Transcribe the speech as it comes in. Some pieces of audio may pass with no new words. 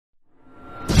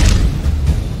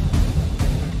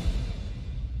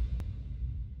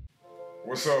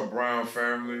What's up, Brown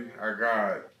family? I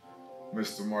got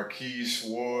Mr. Marquis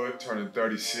Sword turning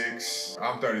 36.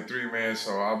 I'm 33, man,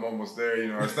 so I'm almost there,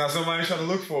 you know. It's not something I ain't trying to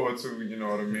look forward to, you know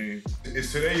what I mean?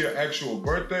 Is today your actual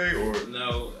birthday, or?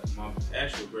 No, my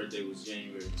actual birthday was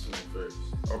January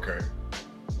 21st. Okay.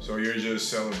 So you're just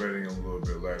celebrating a little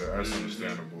bit later. That's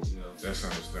understandable. Yeah. That's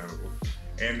understandable.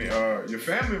 And your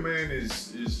family, man,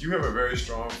 is you have a very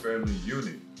strong family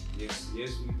unit. Yes, we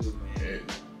do, man.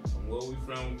 From where we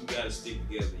from, we gotta stick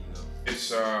together, you know.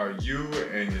 It's you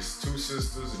and your two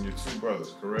sisters and your two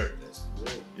brothers, correct? That's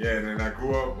correct. Yeah, and then I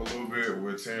grew up a little bit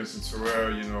with Terrence and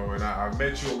Terrell, you know, and I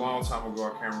met you a long time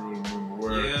ago. I can't really remember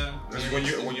where. Yeah. That's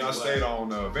when y'all stayed on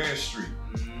Van Street.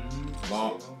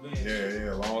 Long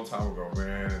time ago,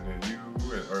 man. And then you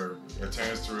and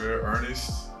Terrence, Terrell,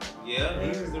 Ernest. Yeah, he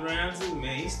was around too,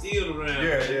 man. He's still around.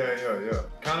 Yeah.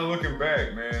 Kind of looking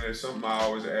back, man, it's something I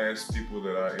always ask people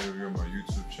that I interview on my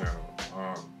YouTube channel.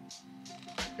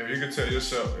 If you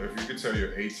could tell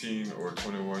your 18 or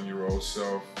 21-year-old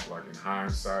self, like in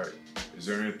hindsight, is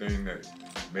there anything that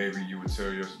maybe you would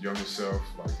tell your younger self,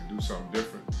 like to do something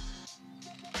different?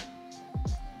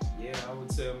 Yeah, I would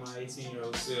tell my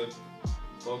 18-year-old self,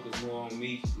 focus more on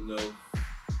me, you know,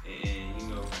 and you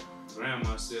know, ground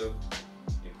myself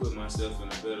and put myself in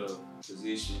a better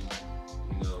position,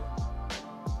 you know,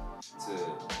 to,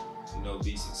 you know,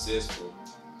 be successful.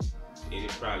 It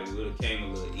probably would have came a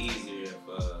little easier if,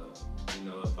 you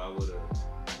know, if I would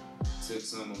have took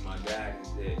some of my guidance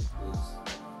that was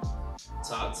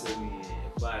taught to me and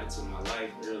applied it to my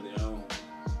life early on.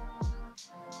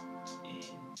 And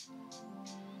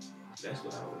that's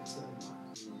what I would tell my,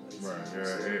 you know, right.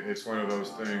 Yeah, it's one of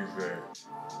those things that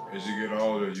as you get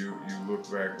older, you look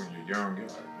back when you're young, you're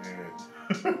like,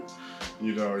 man,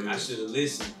 you know. I should have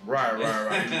listened. Right.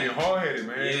 You're being hard-headed,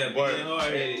 man. Yeah, but being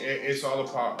hard-headed. It's all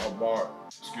about,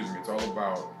 it's all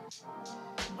about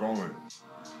growing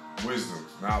wisdom,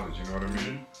 knowledge, you know what I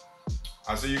mean?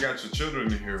 I see you got your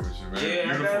children in here with you, man. Yeah,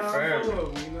 beautiful I got family. all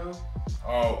of them, you know.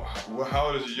 Oh, well, how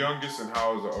old is your youngest and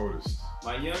how old is the oldest?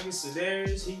 My youngest,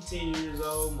 Sedarius, he 10 years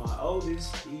old. My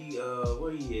oldest, he,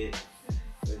 where he at?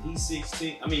 He's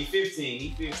 15,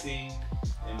 he 15.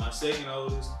 And my second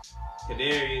oldest,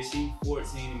 Kadarius, he's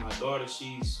 14. And my daughter,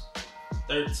 she's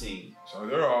 13. So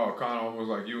they're all kind of almost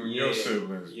like you and your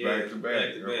siblings, back to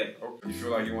back. Okay. You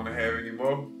feel like you want to have any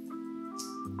more?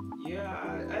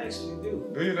 Yeah, I actually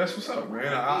do. Yeah, that's what's up,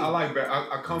 man. I like that.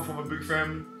 I come from a big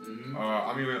family.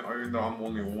 Even though I'm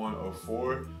only one of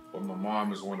 4, but my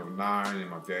mom is one of 9 and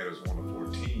my dad is one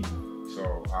of 14.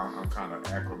 So I'm kind of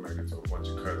acclimated to a bunch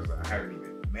of cousins that I haven't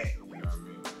even met. You know what I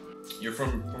mean? You're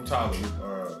from Tyler.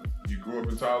 You grew up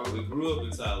in Tyler? We grew up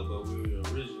in Tyler, but we were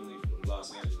originally from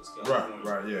Los Angeles, California.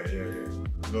 Right.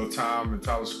 Yeah. Little time in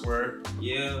Tyler Square.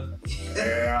 Yeah.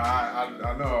 Yeah,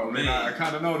 I know. I mean, I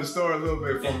kind of know the story a little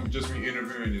bit from just me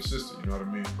interviewing your sister. You know what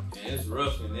I mean? Man, it's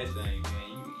rough in that thing, man.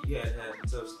 You gotta have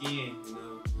tough skin, you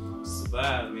know, to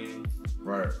survive, man.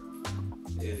 Right.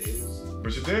 It is.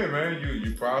 But you did, man.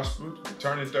 You prospered. You're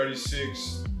turning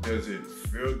 36. Does it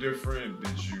feel different?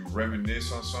 Did you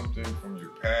reminisce on something from your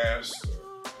past?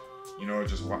 Or, you know,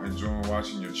 just enjoying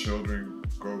watching your children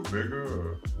grow bigger?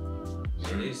 Or,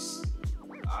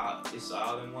 it's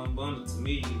all in one bundle to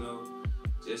me, you know,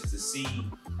 just to see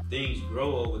things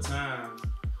grow over time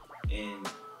and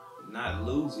not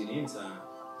lose it in time.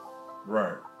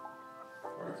 Right.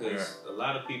 Because a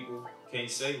lot of people can't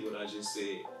say what I just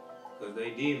said, because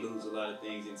they did lose a lot of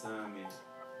things in time, and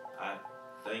I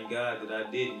thank God that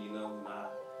I didn't, you know, and I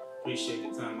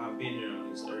appreciate the time I've been here on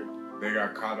this earth. They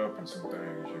got caught up in some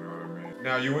things, you know what I mean?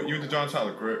 Now, you went to John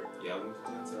Tyler, correct? Yeah, I went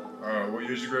to John Tyler. What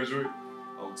year did you graduate?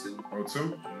 02.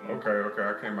 02? Okay.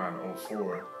 I came out in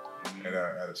 04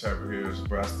 at Chapel Hills,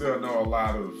 but I still know a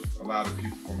lot of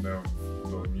people from them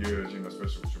years, you know,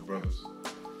 especially with your brothers.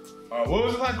 What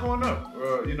was it like growing up?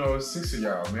 You know, 6 of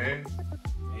y'all, man.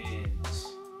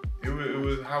 It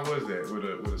was. How was that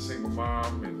with a single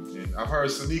mom? And I've heard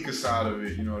SANEKA side of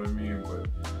it. You know what I mean? But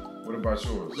what about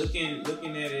yours? Looking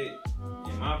at it,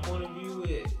 in my point of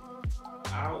view,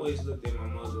 I always looked at my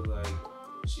mother like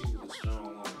she was a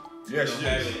strong woman. Yeah, she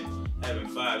is. Having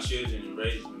 5 children and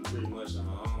raising them pretty much on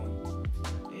her own,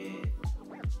 and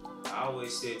I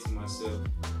always said to myself,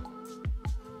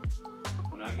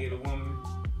 when I get a woman,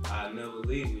 I'll never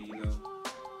leave her, you know,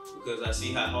 because I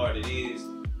see how hard it is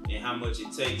and how much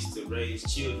it takes to raise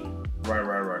children.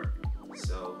 Right.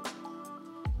 So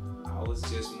I was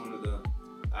just one of the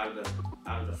out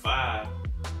of the 5.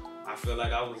 I feel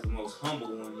like I was the most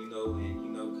humble one, you know, and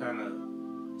you know, kind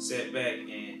of sat back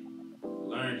and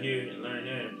learned here and learned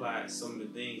there and applied some of the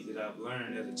things that I've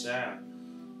learned as a child,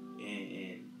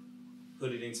 and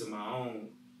put it into my own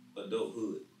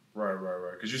adulthood. Right.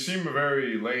 Because you seem a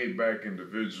very laid back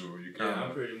individual. You kind of. Yeah,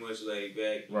 I'm pretty much laid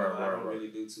back. Right. I don't really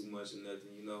do too much of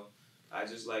nothing. You know, I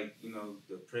just like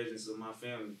the presence of my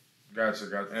family.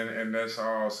 Gotcha. And that's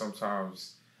all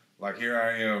sometimes. Like here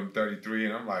I am, 33,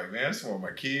 and I'm like, man, that's what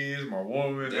my kids, my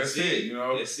woman, that's it, you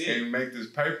know, that's it. And make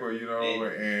this paper, you know,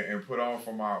 and put on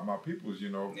for my peoples, you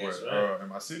know, that's but right. In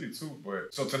my city too.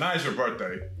 But so tonight's your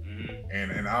birthday,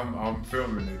 and I'm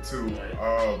filming it too.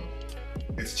 Right.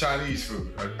 It's Chinese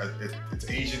food, it's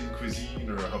Asian cuisine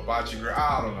or hibachi grill.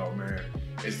 I don't know, man.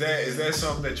 Is that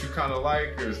something that you kind of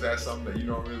like, or is that something that you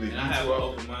don't really? And I have an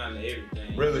open mind to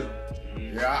everything. Really?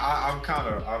 You know? Yeah, I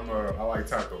like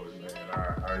tacos, man.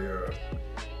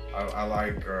 I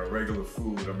like regular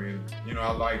food. I mean, you know,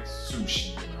 I like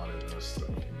sushi and all that other stuff.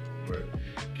 But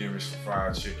give me some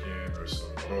fried chicken or some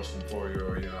arroz con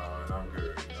pollo, you know, and I'm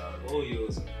good. You know what I mean? Pollo,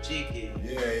 some chicken.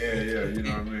 Yeah. You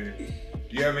know what I mean?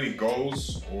 Do you have any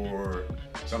goals or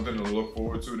something to look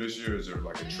forward to this year? Is there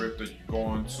like a trip that you're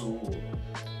going to, or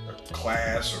a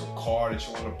class or a car that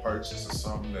you want to purchase, or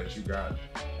something that you got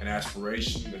an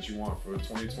aspiration that you want for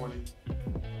 2020?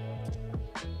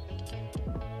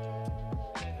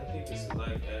 I think it's a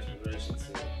life aspiration to,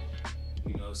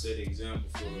 set an example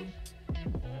for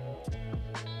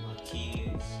my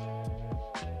kids,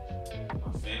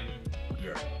 my family,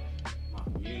 my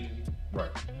community.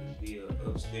 Right. Be an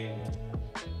upstanding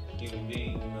human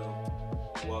being,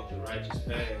 walk the righteous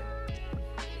path,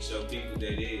 and show people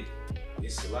that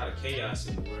it's a lot of chaos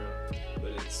in the world,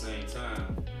 but at the same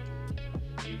time,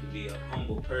 you can be a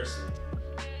humble person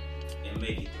and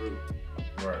make it through.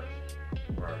 Right.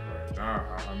 Nah,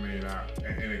 I mean,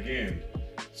 and again,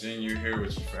 seeing you here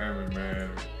with your family,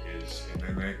 man, and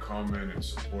then they coming and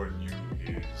supporting you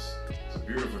is a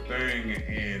beautiful thing,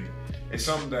 and it's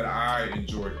something that I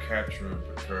enjoyed capturing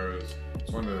because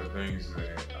it's one of the things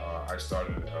that I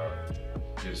started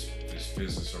this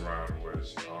business around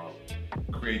was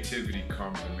creativity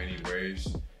comes in many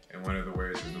ways, and one of the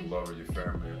ways is the love of your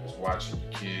family. It was watching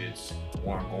your kids,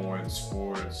 one going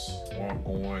sports, one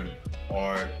going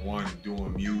art, one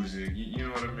doing music. You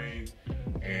know what I mean?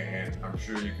 And I'm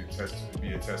sure you could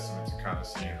be a testament to kind of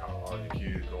seeing how all your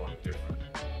kids go on a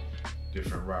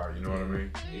different route. You know what I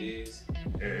mean? It is.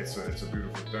 It's a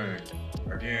beautiful thing.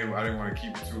 Again, I didn't want to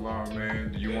keep it too long,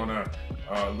 man. Do you want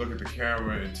to look at the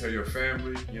camera and tell your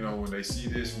family, when they see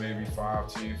this, maybe 5,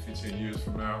 10, 15 years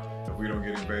from now, if we don't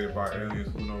get invaded by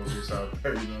aliens, who knows what's out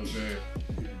there, you know what I'm saying?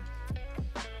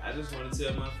 I just want to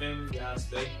tell my family, y'all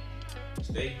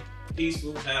stay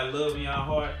peaceful, have love in y'all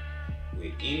heart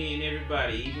with any and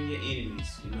everybody, even your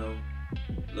enemies,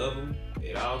 Love them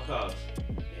at all costs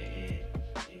and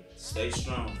stay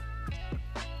strong.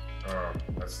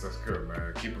 That's good,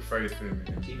 man. Keep a faith in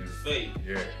keep the faith.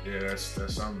 Yeah, that's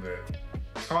something that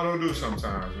it's hard to do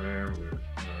sometimes, man.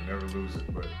 But never lose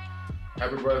it. But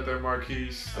happy birthday,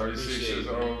 Marquis, 36 years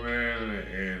old, man,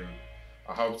 and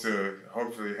I hope to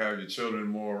hopefully have your children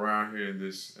more around here in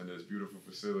this beautiful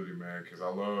facility, man, because I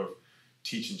love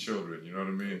teaching children. You know what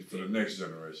I mean? For the next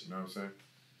generation. You know what I'm saying?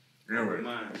 Anyway,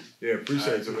 yeah,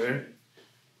 appreciate you, man.